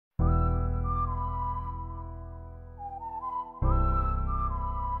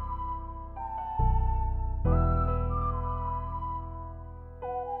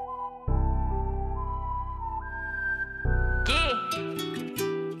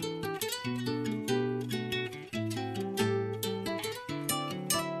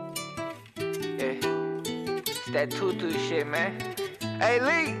That tutu shit, man.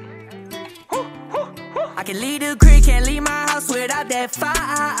 AyyLeek. I can leave the crib, can't leave my house without that fire.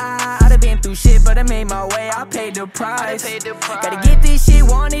 I done been through shit, but I made my way, I paid the price. Gotta get this shit,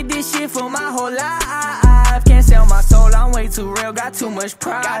 wanted this shit for my whole life. Can't sell my soul, I'm way too real, got too much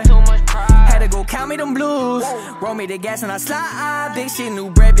pride. Had to go count me them blues, roll me the gas and I slide. Big shit, new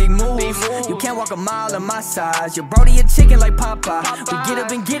bread, big moves. You can't walk a mile of my size. Your brody a chicken like Popeye. We get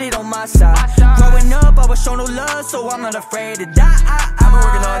up and get it on my side. Growing up, I was shown no love, so I'm not afraid to die. I've been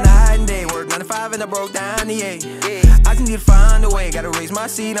working all night and day, work 9 to 5 and I broke down the 8. I just need to find a way, gotta raise my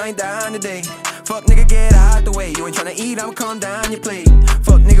seat, I ain't dying today. Fuck nigga, get out the way, you ain't tryna eat, I'ma come down your plate.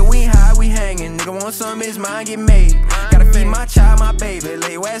 Fuck nigga, we ain't high, we hanging, nigga want something, it's mine, get made. Gotta feed my child, my baby,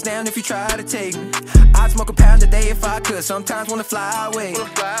 lay your ass down if you try to take me. I'd smoke a pound a day if I could, sometimes wanna fly away.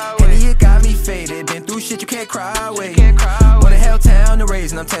 Henny, it got me faded, been through shit you can't cry away. What a hell town to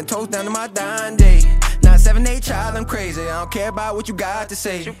raise, and I'm 10 toes down to my dying day. 7, 8 child, I'm crazy, I don't care about what you got to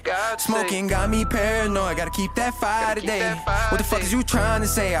say. Smoking got me paranoid, gotta keep that fire today. What the fuck is you trying to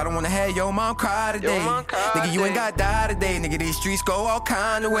say? I don't wanna have your mom cry today. Nigga, you ain't got die today. Nigga, these streets go all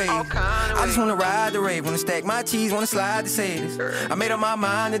kind of ways. I just wanna ride the rave, wanna stack my cheese, wanna slide the Sadies. I made up my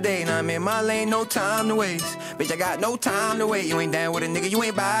mind today, now I'm in my lane, no time to waste. Bitch, I got no time to wait. You ain't down with a nigga, you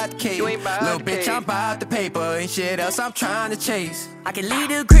ain't buy the cake. Little bitch, I'm about the paper, ain't shit else I'm trying to chase. I can leave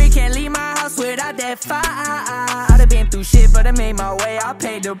the crib, can't leave my house without that fire. I done been through shit, but I made my way, I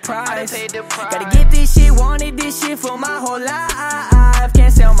paid the price. Gotta get this shit, wanted this shit for my whole life.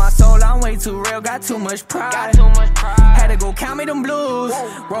 Can't sell my soul, I'm way too real, got too much pride. Had to go count me them blues,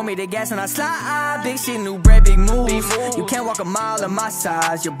 roll me the gas and I slide. Big shit, new bread, big moves. You can't walk a mile of my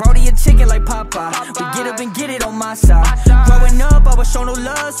size. Your brody a chicken like Popeye. We get up and get it on my side. Growing up, I was shown no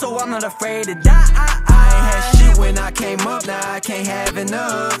love, so I'm not afraid to die. I ain't had shit when I came up, now I can't have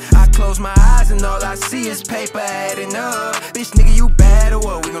enough. I close my eyes and all I see is paper adding up. Bitch, nigga, you bad or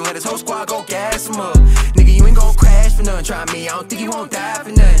what? We gon' let this whole squad go gas him up. Nigga, you ain't gon' crash for nothing. Try me, I don't think you won't die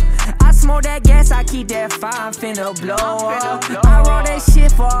for nothing. I smoke that gas, I keep that fire, I'm finna blow up. I roll that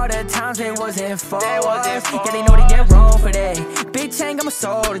shit for all the times it wasn't for us. Yeah, they know they get wrong for that. Bitch, ain't got my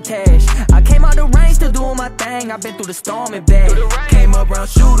soul attached. I came out the rain, still doing my thing. I been through the storm and back. Came up round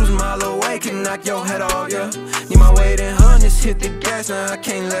shooters, mile away, can knock your head off, yeah. Need my weight in hundreds, hit the gas, now I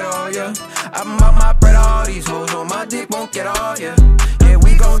can't let all, yeah. I bought my bread, all these hoes on my dick won't get all, yeah. Yeah,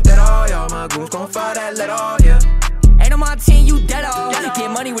 we gon' dead all, y'all. My goons gon' fire that let all, yeah. Ain't on my team, you dead off. Get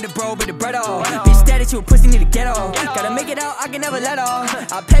money with the bro, but the bread off. Bitch, status, you a pussy, need to get off. Gotta make it out, I can never let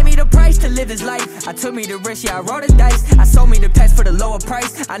off. I pay me the price to live this life. I took me the risk, yeah, I rolled the dice. I sold me the pets for the lower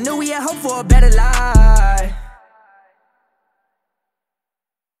price. I knew we had hope for a better life.